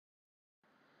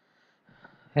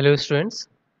Hello students.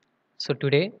 So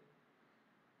today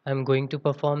I'm going to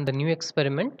perform the new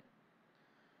experiment,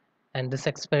 and this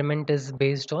experiment is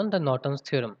based on the Norton's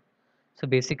theorem. So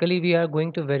basically we are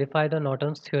going to verify the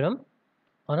Norton's theorem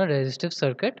on a resistive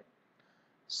circuit.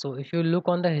 So if you look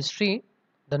on the history,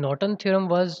 the Norton theorem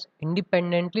was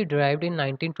independently derived in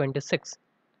 1926.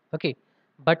 Okay,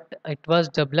 but it was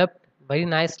developed very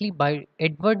nicely by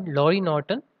Edward Laurie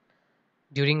Norton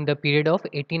during the period of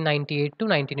 1898 to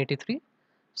 1983.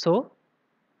 So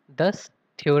thus,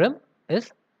 theorem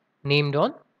is named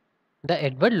on the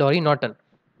Edward Laurie Norton.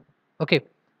 Okay,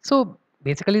 so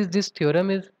basically, this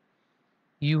theorem is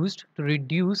used to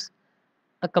reduce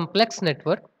a complex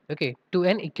network, okay, to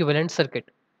an equivalent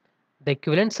circuit. The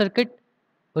equivalent circuit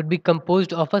would be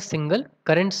composed of a single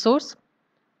current source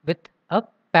with a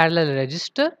parallel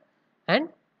resistor, and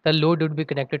the load would be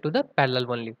connected to the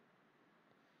parallel only.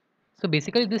 So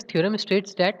basically, this theorem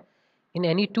states that in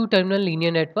any two-terminal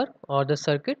linear network or the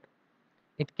circuit,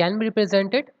 it can be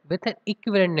represented with an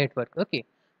equivalent network, okay,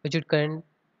 which would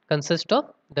consist of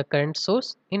the current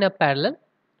source in a parallel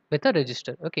with a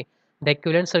resistor, okay. The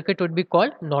equivalent circuit would be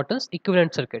called Norton's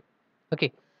equivalent circuit,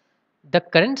 okay. The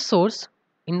current source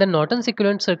in the Norton's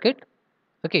equivalent circuit,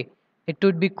 okay, it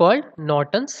would be called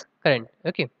Norton's current,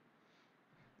 okay,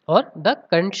 or the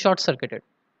current short circuited.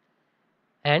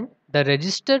 And the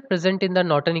resistor present in the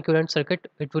Norton equivalent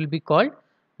circuit, it will be called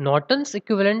Norton's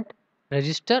equivalent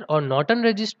resistor or Norton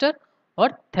resistor or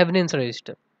Thevenin's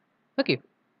resistor. Okay,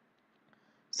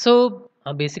 so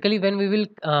basically when we will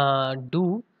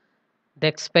do the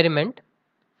experiment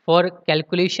for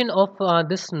calculation of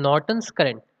this Norton's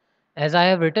current, as I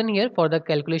have written here, for the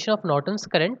calculation of Norton's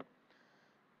current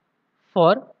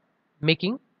for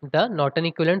making the Norton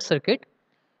equivalent circuit,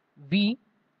 we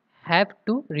have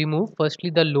to remove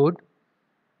firstly the load,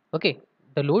 okay,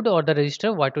 the load or the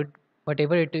resistor,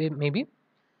 whatever it may be,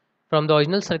 from the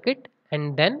original circuit,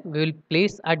 and then we will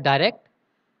place a direct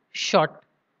short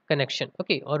connection,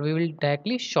 okay, or we will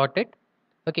directly short it,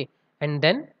 okay, and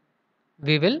then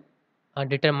we will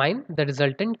determine the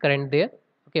resultant current there,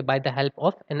 okay, by the help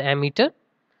of an ammeter.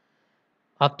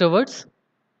 Afterwards,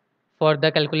 for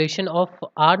the calculation of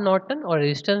R Norton or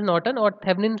resistance Norton or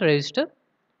Thevenin resistor,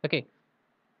 okay,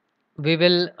 we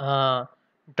will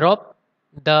drop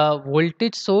the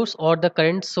voltage source or the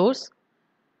current source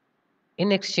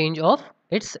in exchange of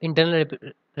its internal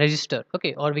resistor,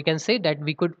 okay, or we can say that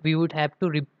we would have to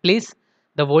replace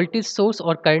the voltage source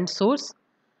or current source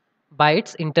by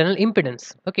its internal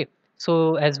impedance, okay.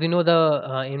 So as we know,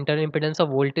 the internal impedance of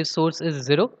voltage source is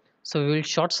 0, so we will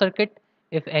short circuit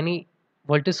if any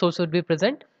voltage source would be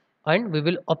present, and we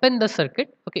will open the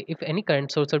circuit, okay, if any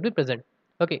current source would be present,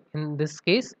 okay. In this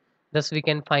case, thus we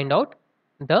can find out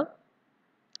the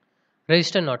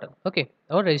resistor Norton, okay,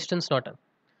 or resistance Norton.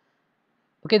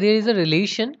 Okay, there is a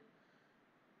relation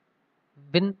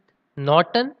with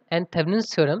Norton and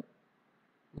Thevenin's theorem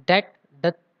that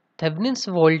the Thevenin's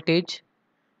voltage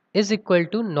is equal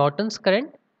to Norton's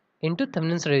current into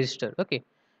Thevenin's resistor. Okay,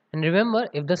 and remember,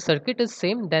 if the circuit is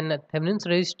same, then Thevenin's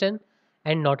resistance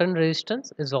and Norton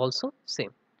resistance is also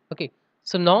same. Okay,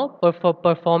 so now for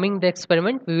performing the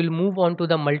experiment, we will move on to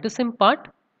the multisim part.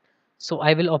 So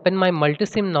I will open my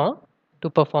multisim now to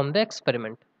perform the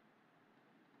experiment.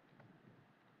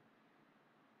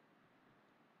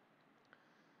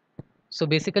 So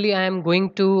basically, I am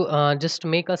going to just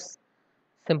make a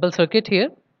simple circuit here.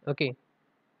 Okay,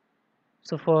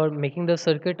 so for making the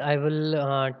circuit, I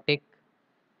will take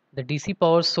the DC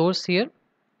power source here.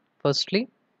 Firstly,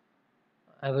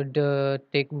 I would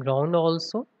take ground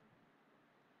also.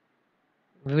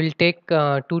 We will take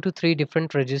 2 to 3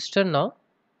 different resistor now.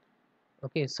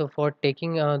 Okay, so for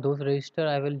taking those resistor,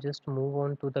 I will just move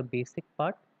on to the basic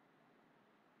part.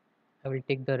 I will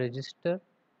take the resistor.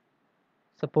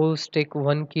 Suppose take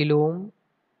 1 kilo ohm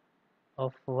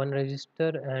of one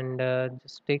resistor, and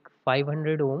just take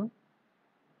 500 ohm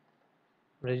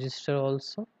resistor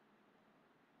also.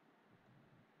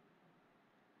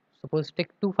 Suppose take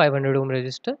two 500 ohm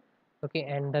resistor, okay,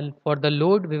 and then for the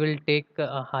load we will take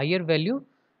a higher value.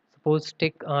 Suppose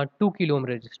take 2 kilo ohm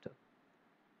resistor.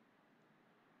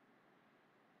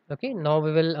 Okay, now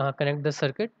we will connect the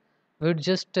circuit. We would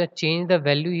just change the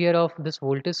value here of this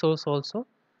voltage source also.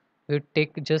 We would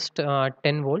take just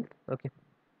 10 volt. Okay,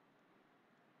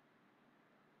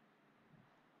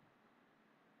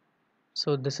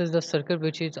 so this is the circuit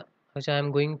which I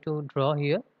am going to draw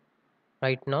here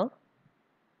right now.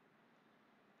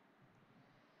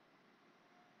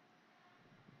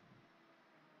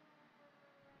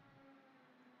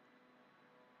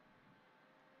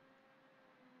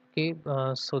 Okay,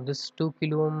 so this 2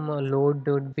 kilo ohm load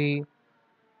would be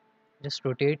just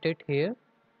rotate it here.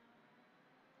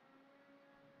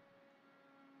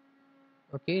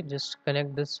 Okay, just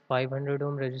connect this 500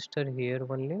 ohm resistor here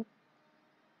only.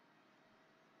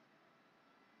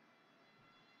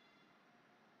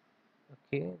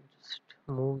 Okay, just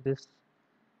move this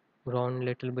ground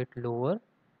little bit lower.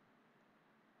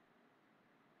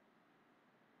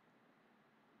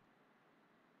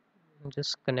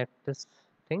 Just connect this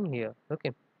thing here.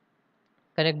 Okay,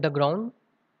 connect the ground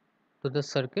to the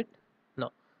circuit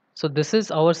now. So this is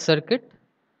our circuit,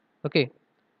 okay,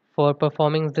 for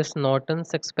performing this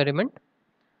Norton's experiment.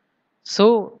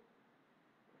 So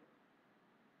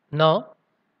now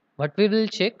what we will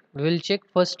check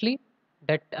firstly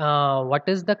that what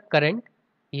is the current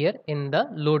here in the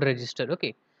load register,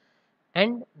 okay,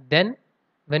 and then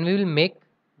when we will make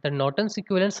the Norton's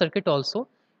equivalent circuit also,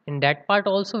 in that part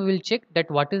also we will check that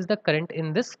what is the current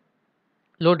in this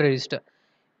load register.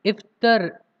 If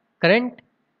the current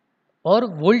or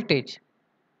voltage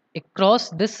across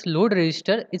this load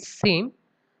register is same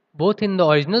both in the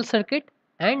original circuit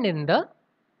and in the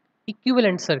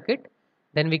equivalent circuit,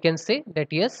 then we can say that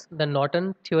yes, the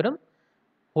Norton theorem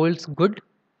holds good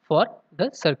for the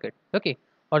circuit, okay,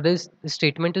 or this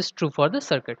statement is true for the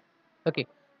circuit, okay.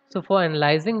 So for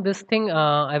analyzing this thing,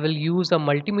 I will use a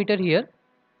multimeter here.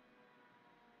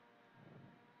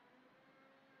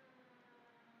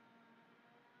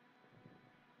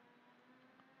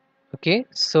 Okay,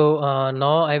 so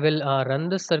now I will run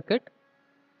the circuit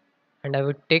and I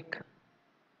will take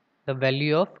the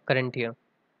value of current here.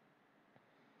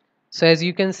 So as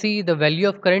you can see, the value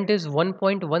of current is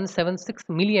 1.176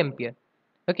 milliampere.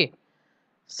 Okay,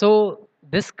 so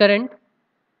this current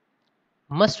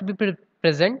must be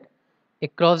present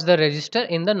across the resistor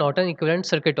in the Norton equivalent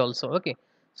circuit also. Okay,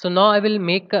 so now I will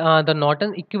make the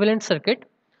Norton equivalent circuit.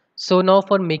 So now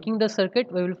for making the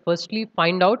circuit, we will firstly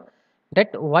find out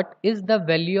that what is the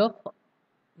value of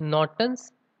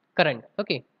Norton's current.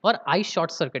 Okay, or I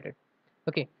short circuited.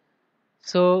 Okay,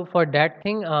 so for that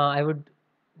thing, I would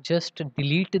just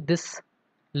delete this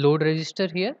load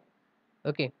resistor here.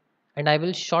 Okay, and I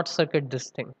will short circuit this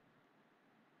thing.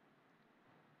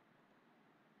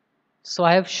 So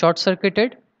I have short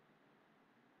circuited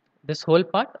this whole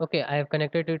part. Okay, I have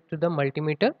connected it to the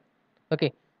multimeter.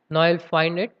 Okay, now I'll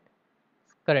find it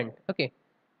current. Okay,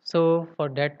 so for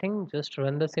that thing, just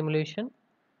run the simulation.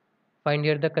 Find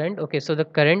here the current. Okay, so the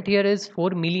current here is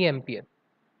 4 milliampere.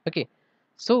 Okay,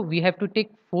 so we have to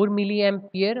take 4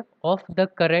 milliampere of the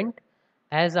current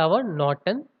as our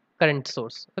Norton current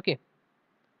source. Okay,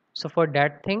 so for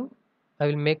that thing, I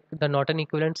will make the Norton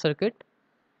equivalent circuit.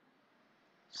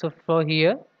 So for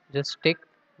here, just take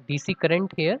DC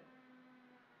current here.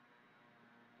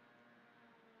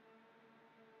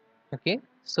 Okay,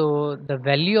 so the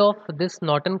value of this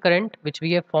Norton current which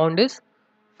we have found is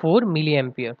 4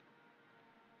 milliampere,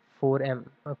 4M.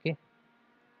 Okay,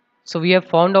 so we have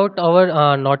found out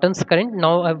our Norton's current.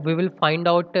 Now we will find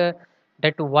out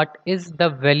that what is the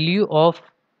value of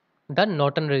the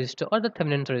Norton resistor or the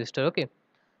Thevenin resistor. Okay,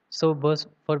 so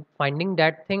for finding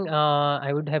that thing,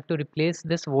 I would have to replace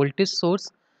this voltage source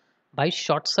by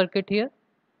short circuit here.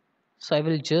 So I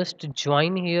will just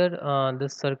join here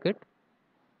this circuit.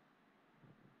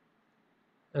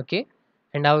 Okay,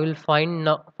 and I will find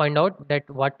out that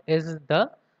what is the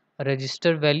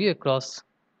register value across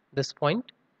this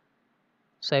point.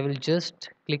 So I will just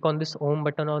click on this ohm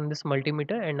button on this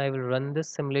multimeter and I will run this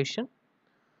simulation.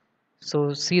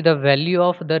 So see the value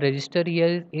of the register here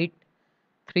is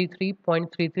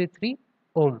 833.333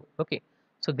 ohm. Okay,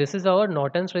 so this is our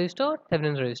Norton's resistor or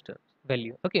Thevenin's resistor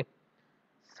value. Okay,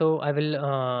 so I will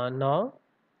now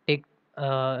take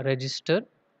register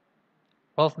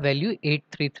of value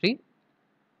 833.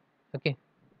 Okay,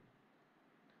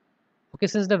 okay,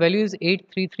 since the value is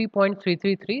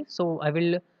 833.333, so I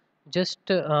will just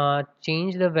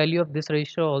change the value of this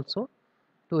register also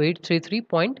to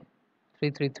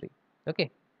 833.333. Okay,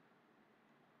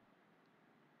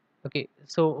 okay,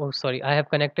 so oh, sorry, I have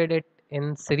connected it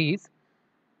in series.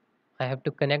 I have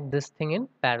to connect this thing in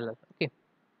parallel. Okay,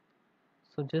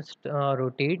 so just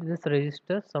rotate this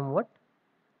register somewhat.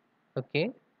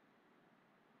 Okay,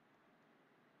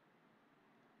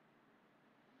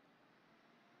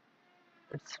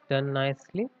 it's done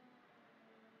nicely.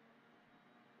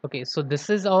 Okay, so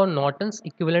this is our Norton's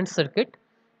equivalent circuit.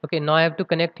 Okay, now I have to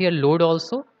connect here load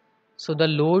also. So the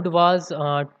load was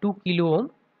 2 kilo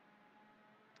ohm.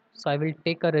 So I will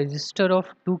take a resistor of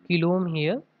 2 kilo ohm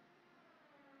here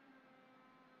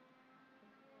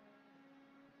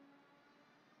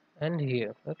and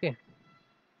here. Okay,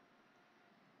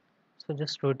 so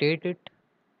just rotate it.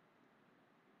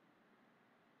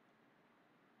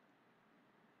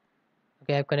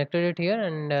 Okay, I've connected it here,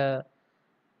 and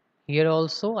here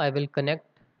also I will connect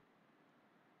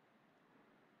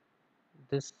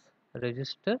this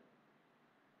resistor.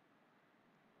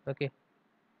 Okay,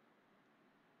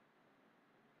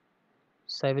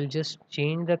 so I will just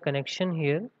change the connection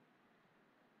here.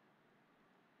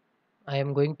 I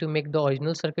am going to make the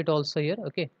original circuit also here.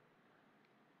 Okay,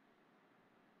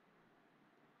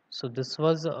 so this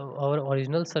was our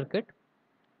original circuit,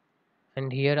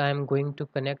 and here I am going to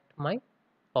connect my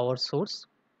power source.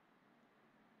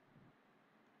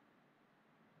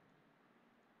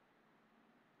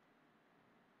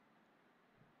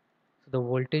 So the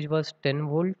voltage was 10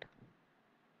 volt.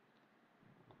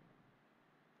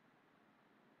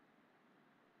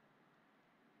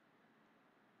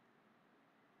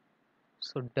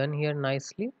 So done here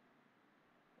nicely,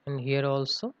 and here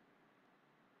also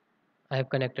I have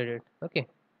connected it. Okay,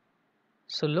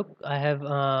 so look, I have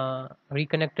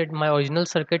reconnected my original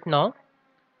circuit now,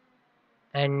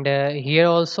 and here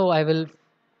also I will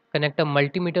connect a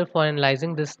multimeter for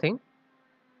analyzing this thing.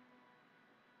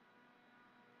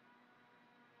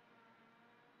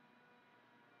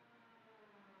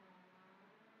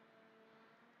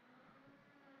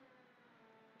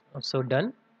 So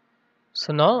done.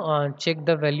 So now check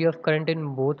the value of current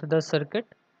in both the circuit.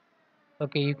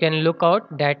 Okay, you can look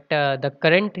out that the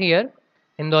current here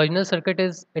in the original circuit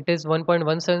is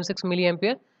 1.176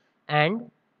 milliampere,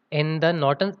 and in the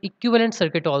Norton's equivalent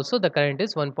circuit also the current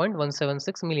is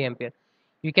 1.176 milliampere.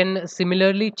 You can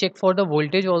similarly check for the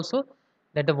voltage also,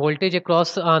 that the voltage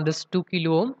across this 2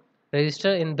 kilo ohm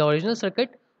resistor in the original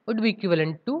circuit would be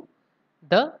equivalent to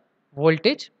the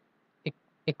voltage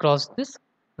across this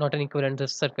Norton equivalent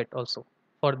circuit also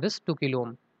for this 2 kilo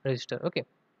ohm resistor. Okay.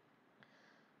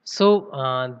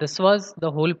 So this was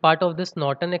the whole part of this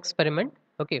Norton experiment.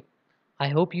 Okay, I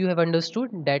hope you have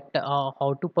understood that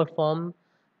how to perform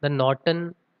the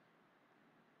Norton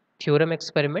theorem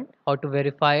experiment, how to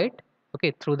verify it.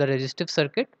 Okay, through the resistive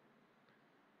circuit.